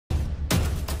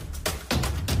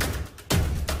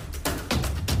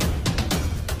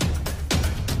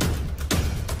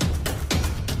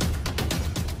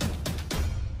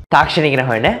තාක්ෂණය ගැන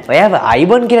හොයන ඔයාව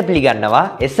අයිබෝන් කියලා පිළිගන්නවා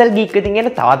SL GEEK එකකින් එන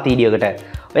තවත් වීඩියෝකට.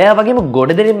 ඔයා වගේම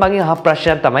ගොඩ දෙනෙක් මගෙන් අහපු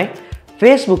ප්‍රශ්නයක් තමයි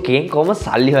Facebook එකෙන් කොහොමද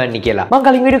සල්ලි හොයන්නේ කියලා. මම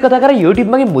කලින් වීඩියෝ කතා කරා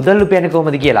YouTube මගේ මුදල් උපයන්නේ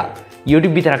කොහොමද කියලා.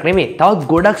 YouTube විතරක් නෙමෙයි තවත්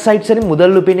ගොඩක් sites වලින්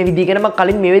මුදල් උපයන විදිහ ගැන මම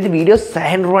කලින් මේ වේදී වීඩියෝ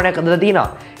සෑහෙන රෝණයක් අදලා තියෙනවා.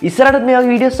 ඉස්සරහට මේ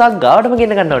වගේ වීඩියෝ සක් ගාවටම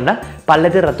ගෙන්න ගන්න ඕන නම්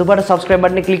පල්ලෙතේ රතු පාට subscribe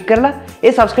button එක click කරලා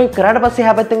ඒ subscribe කරාට පස්සේ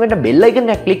එහා පැත්තෙන් වෙන bell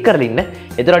icon එක click කරලා ඉන්න.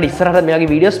 එතකොට ඉස්සරහට මේ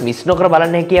වගේ වීඩියෝස් miss නොකර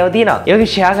බලන්න හැකියාව තියෙනවා. ඒ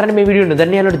වගේ share කරන්න මේ වීඩියෝ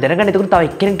නොදන්න යාළුවෝ දැනගන්න. එතකොට තව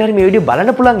එක්කෙනෙක්ට හරි මේ වීඩියෝ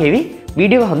බලන්න පුළුවන් වේවි.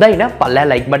 වීඩියෝ හොඳයි නම්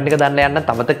පල්ලෙහා like button එක දාන්න යන්න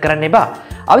අමතක කරන්න එපා.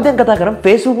 අපි දැන් කතා කරමු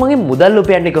Facebook මගේ මුදල්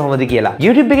උපයන්නේ කොහොමද කියලා.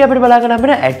 YouTube එකේ අපිට බලා ගන්න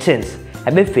හම්බෙන AdSense.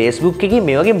 හැබැයි Facebook එකේ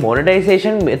මේ වගේ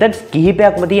monetization methods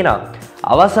කිහිපයක්ම තියෙනවා.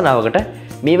 අවසනාවකට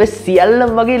මේව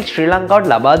සියල්ලම වගේ ශ්‍රී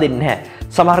ලංකාවට ලබා දෙන්නේ නැහැ.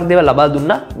 සමහර දේවල් ලබා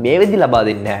දුන්නා මේ වෙද්දි ලබා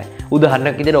දෙන්නේ නැහැ.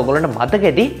 උදාහරණයක් විදිහට ඔයගොල්ලන්ට මතක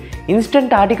ඇති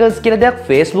instant articles කියලා දෙයක්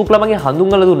Facebook ළමගේ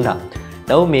හඳුන්වලා දුන්නා.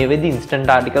 නමුත් මේ වෙද්දි instant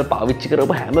article පාවිච්චි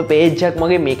කරපු හැම page එකක්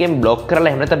මගේ මේකෙන් block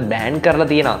කරලා එහෙම නැත්නම් ban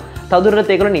කරලා තියෙනවා.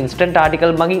 තවදුරටත් ඒගොල්ලන් instant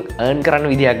article මගින් earn කරන්න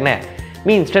විදියක් නැහැ.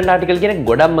 මේ instant article කියන්නේ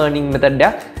ගොඩක් earning method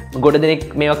එකක්. ගොඩ දෙනෙක්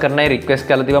මේවා කරන අය රික්වෙස්ට්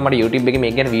කරලා තිබ්බා මට YouTube එකේ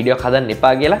මේක ගැන වීඩියෝ එකක් හදන්න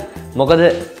එපා කියලා. මොකද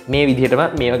මේ විදිහටම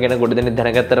මේවා ගැන ගොඩ දෙනෙක්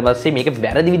දැනගත්තට පස්සේ මේක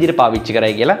වැරදි විදිහට පාවිච්චි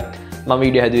කරයි කියලා මම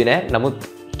වීඩියෝ හැදුවේ නෑ. නමුත්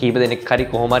කීප දෙනෙක් හරි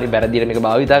කොහොම හරි වැරදියට මේක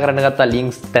භාවිතා කරන්න ගත්තා.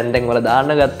 ලින්ක්ස් තැන් වල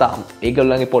දාන්න ගත්තා.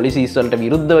 ඒගොල්ලන්ගේ policies වලට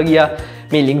විරුද්ධව ගියා.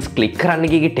 මේ ලින්ක්ස් ක්ලික් කරන්න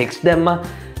ගියේ ටෙක්ස්ට් දැම්මා.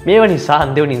 මේවා නිසා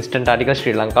අන්තිමට instant article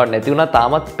ශ්‍රී ලංකාවට නැති වුණා.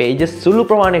 තාමත් pages සුළු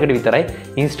ප්‍රමාණයකට විතරයි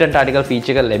instant article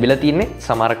feature එක ලැබිලා තියෙන්නේ.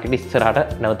 සමහරකට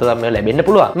ඉස්සරහට නැවත තමයි ලැබෙන්න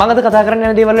පුළුවන්. මම අද කතා කරන්න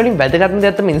යන දේවල් වලින් වැදගත්ම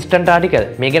දේ තමයි instant article.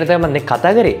 මේ ගැන තමයි මම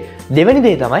කතා කරේ. දෙවෙනි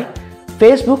දේ තමයි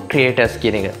Facebook creators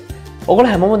කියන එක.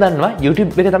 ඔයගොල්ලෝ හැමෝම දන්නවා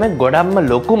YouTube එක තමයි ගොඩක්ම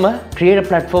ලොකුම creator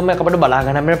platform එක අපිට බලා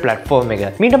ගන්න හැම platform එක.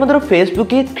 මීට අමතරව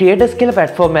Facebook එකේ creators කියලා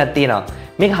platform එකක් තියෙනවා.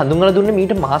 මේක හඳුන්වලා දුන්නේ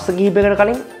මීට මාස කිහිපයකට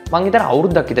කලින් මං හිතන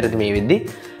අවුරුද්දක් විතරද මේ වෙද්දි.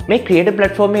 මේ creator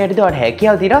platform එක යටතේ ඔයාලට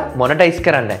හැකියාව තියෙනවා monetize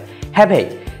කරන්න. හැබැයි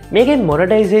මේකේ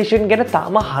monetization ගැන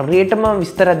තාම හරියටම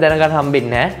විස්තරයක් දැනගන්න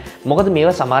හම්බෙන්නේ නැහැ. මොකද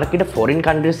මේවා සමහර කිට foreign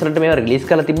countries වලට මේවා release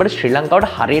කරලා තිබ්බට ශ්‍රී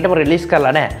ලංකාවට හරියටම release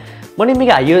කරලා නැහැ. මොනින්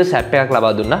මේක iOS app එකක්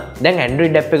ලබා දුන්නා. දැන්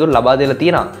Android app එකක් ලබා දෙලා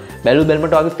තියෙනවා. බැලු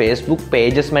බැලමට වගේ Facebook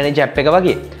pages manage app එක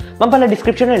වගේ. මම පල්ලා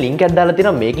description එකේ link එකක් දාලා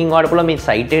තියෙනවා. මේකින් ඔයාලට පුළුවන් මේ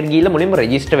site එකට ගිහිල්ලා මුලින්ම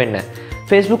register වෙන්න.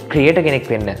 Facebook creator කෙනෙක්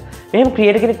වෙන්න. මෙහෙම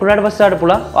creator කෙනෙක් වුණාට පස්සේ ඔයාලට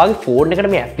පුළුවන් ඔයාගේ phone එකට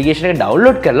මේ application එක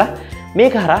download කරලා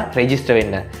මේක හරහා register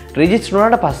වෙන්න. register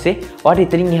වුණාට පස්සේ ඔයාලට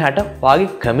ඉතින් එහාට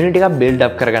ඔයාගේ community එකක් build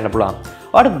up කරගන්න පුළුවන්.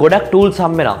 ඔයාලට ගොඩක් tools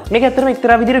හම්බ වෙනවා. මේක ඇත්තටම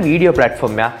එක්තරා විදිහට video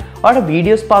platform එකක්. ඔයාලට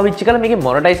videos පාවිච්චි කරලා මේක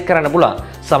monetize කරන්න පුළුවන්.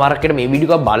 සමහරකට මේ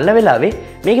වීඩියෝ එක බලන වෙලාවේ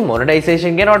මේකේ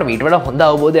monetization ගැන ඔයාලට ඊට වඩා හොඳ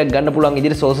අවබෝධයක් ගන්න පුළුවන්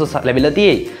විදිහට sources ලැබිලා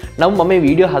තියෙයි. නමුත් මම මේ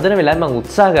වීඩියෝ හදන වෙලාවේ මම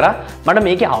උත්සාහ කරා මට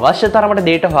මේකේ අවශ්‍ය තරමට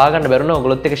data හොයාගන්න බැරුණා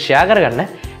ඔයගොල්ලොත් එක්ක share කරගන්න.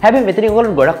 හැබැයි මෙතන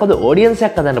ඔයගොල්ලෝ ගොඩක් හොඳ audience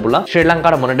එකක් හදන්න පුළුවන්. ශ්‍රී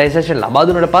ලංකාවට monetization ලබා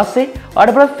දුන්නාට පස්සේ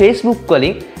ඔයාලට පුළුවන් Facebook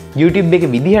වලින් YouTube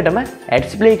එකේ විදිහටම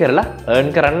ads play කරලා earn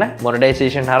කරන්න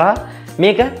monetization හරහා.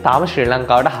 මේක තාම ශ්‍රී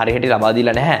ලංකාවට හරියට ලබා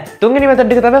දීලා නැහැ. තුන්වෙනි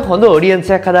මෙතඩ් එක තමයි හොඳ ඔඩියන්ස්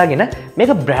එකක් හදාගෙන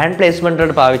මේක බ්‍රෑන්ඩ් ප්ලේස්මන්ට්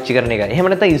වලට පාවිච්චි කරන එක. එහෙම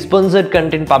නැත්නම් ස්පොන්සර්ඩ්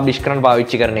කන්ටෙන්ට් පබ්ලිෂ් කරන්න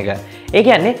පාවිච්චි කරන එක. ඒ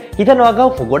කියන්නේ හිතනවා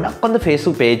ගාව ගොඩක් හොඳ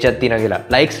Facebook page එකක් තියෙනවා කියලා.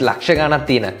 likes ලක්ෂ ගණනක්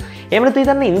තියෙන. එහෙම නැත්නම්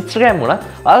හිතන්න Instagram වුණා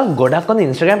ඔයාලා ගොඩක් හොඳ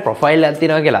Instagram profile එකක්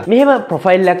තියෙනවා කියලා. මෙහෙම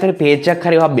profile එකක් හරි page එකක්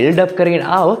හරි ඔයා build up කරගෙන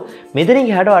ආවොත් මෙතනින්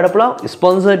එහාට ඔයාලට පුළුවන්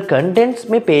ස්පොන්සර්ඩ් කන්ටෙන්ට්ස්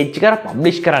මේ page එකට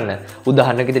පබ්ලිෂ් කරන්න.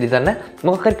 උදාහරණයක් විදිහට හිතන්න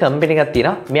මොකක් හරි කම්පැනි එකක්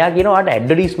තියෙනවා. මෙයා කියනවා ඔයාලට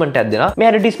ඇඩ්වර්ටයිස්මන්ට් එකක් දෙනවා. මේ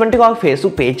ඇඩ්වර්ටයිස්මන්ට් එක ඔයාගේ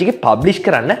Facebook page එකේ පබ්ලිෂ්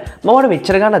කරන්න මම ඔයාලට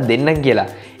මෙච්චර ගාණක් දෙන්නම් කියලා.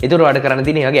 ඒතර ඔයාලට කරන්න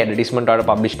තියෙන්නේ ඔයාගේ ඇඩ්වර්ටයිස්මන්ට් ඔයාලට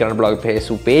පබ්ලිෂ් කරන්න පුළුවන්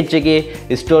Facebook page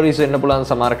එකේ stories වෙන්න පුළුවන්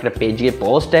සමහරකට page එකේ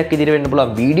post එකක් විදිහට වෙන්න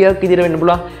පුළුවන් වීඩියෝ එකක් විදිහට වෙන්න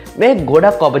පුළුවන්. මේ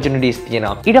ගොඩක් opportunities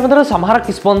තියෙනවා. ඊට අමතරව සමහරක්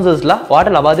ස්පොන්සර්ස්ලා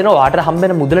ඔයාලට ලබා දෙනවා ඔයාලට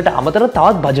හම්බෙන මුදලට අමතරව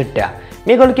තවත් බජට් එකක්.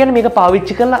 මේගොල්ලෝ කියන්නේ මේක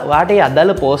පාවිච්චි කරලා ඔයාට ඒ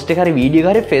අදාළ post එක හරි වීඩියෝ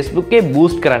එක හරි Facebook එකේ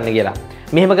boost කරන්න කියලා.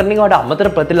 මෙහෙම කරන එක ඔයාලට අමතර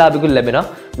ප්‍රතිලාභිකුත් ලැබෙනවා.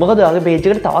 මොකද ඔයාගේ page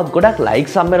එකට තවත් ගොඩක්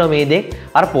likes හම්බ වෙනවා මේ දේ.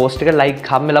 අර post එක like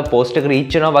හම්බ වෙලා post එක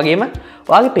reach වෙනවා වගේම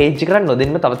ඔයාගේ page එකට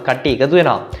නොදෙන්න තවත් කට්ටිය එකතු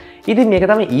වෙනවා. ඉතින් මේක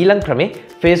තමයි ඊළඟ ක්‍රමේ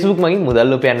Facebook මගින්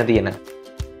මුදල් උපයන්න තියෙන.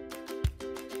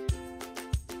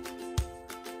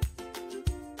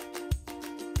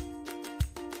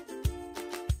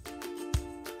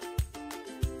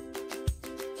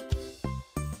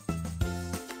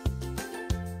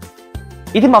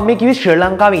 ඉතින් මම මේ කිව්වේ ශ්‍රී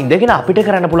ලංකාවේ ඉඳගෙන අපිට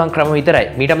කරන්න පුළුවන් ක්‍රම විතරයි.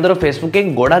 මීට අමතරව Facebook එකෙන්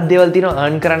ගොඩක් දේවල් තියෙනවා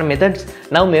earn කරන්න methods.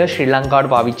 නමුත් මේවා ශ්‍රී ලංකාවට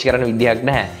පාවිච්චි කරන්න විදියක්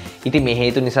නැහැ. ඉතින් මේ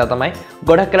හේතු නිසා තමයි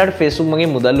ගොඩක් වෙලාවට Facebook මගේ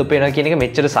මුදල් උපයනවා කියන එක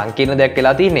මෙච්චර සංකීර්ණ දෙයක්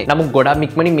වෙලා තියෙන්නේ. නමුත් ගොඩක්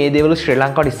ඉක්මනින් මේ දේවල් ශ්‍රී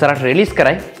ලංකාවට ඉස්සරහට රිලීස්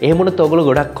කරයි. එහෙම වුණොත් ඔයගොල්ලෝ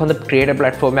ගොඩක් හොඳ creator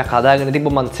platform එකක් හදාගෙන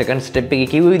තිබ්බ මම second step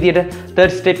එකේ කිව්ව විදියට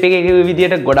third step එකේ කිව්ව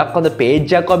විදියට ගොඩක් හොඳ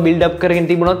page එකක් build up කරගෙන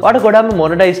තිබුණොත් ඔයාලට ගොඩක්ම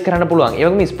monetize කරන්න පුළුවන්. ඒ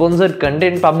වගේම sponsored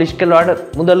content publish කරලා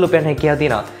ඔයාලට මුදල් උපයන්න හැකියාව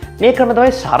තියෙනවා. මේ ක්‍රම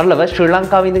තමයි සරලව ශ්‍රී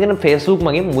ලංකාවේ ඉඳගෙන Facebook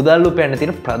මගින් මුදල් උපයන්න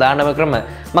තියෙන ප්‍රධානම ක්‍රම.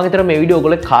 මම හිතනවා මේ වීඩියෝ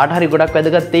ඔයගොල්ලෝ කාට හරි ගොඩක්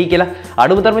වැදගත් වෙයි කියලා.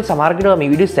 අඩුම තරමේ සමහර කෙනා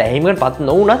මේ වීඩියෝ සෑහීමකට පත්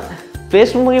නොවුණත්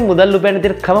Facebook මගින් මුදල් උපයන්න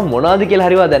තියෙන ක්‍රම මොනවද කියලා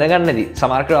හරිව දැනගන්න නැති.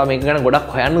 සමහර කෙනා මේක ගැන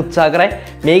ගොඩක් හොයන්න උත්සාහ කරයි.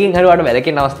 මේකෙන් හරි ඔයාලට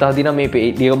වැලකෙන අවස්ථාවක් තියෙනවා මේ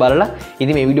වීඩියෝ බලලා.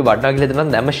 ඉතින් මේ වීඩියෝ වටිනවා කියලා හිතනවා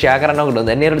දැම්ම ෂෙයා කරන්න ඕගොල්ලෝ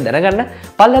දැනගන්න.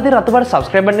 පල්ලෙහාට රතු පාට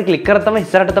subscribe button click කරලා තමයි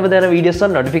ඉස්සරහට තමයි දාන වීඩියෝස්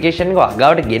වල notification එක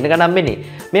අගාවට ගෙන්න ගන්න හම්බෙන්නේ.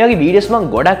 මේ වගේ වීඩියෝස්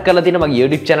මම ගොඩක් කරලා තියෙනවා මගේ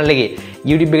YouTube channel එකේ.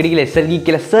 YouTube එකට ගිහලා SL Geek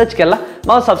කියලා search කරලා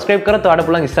මම subscribe කරත් ඔයාලට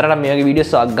පුළුවන් ඉස්සරහට මේ වගේ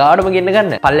වීඩියෝස් අගාවටම ගෙන්න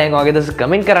ගන්න. පල්ලෙන් වගේ දවස්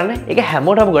comment කරන්න. ඒක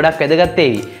හැමෝටම ගොඩක් වැදගත්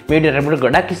වෙයි. මේ වීඩියෝ රෙපුට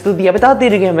ගොඩක් ස්තුතියි. අපි තවත්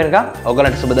වීඩියෝ එකක් හැමෙන්නකම්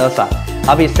ඔයගලන්ට සුබ දවසක්.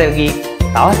 අපි SL Geek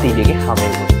තවත් වීඩියෝ එකේ හමු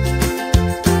වෙමු.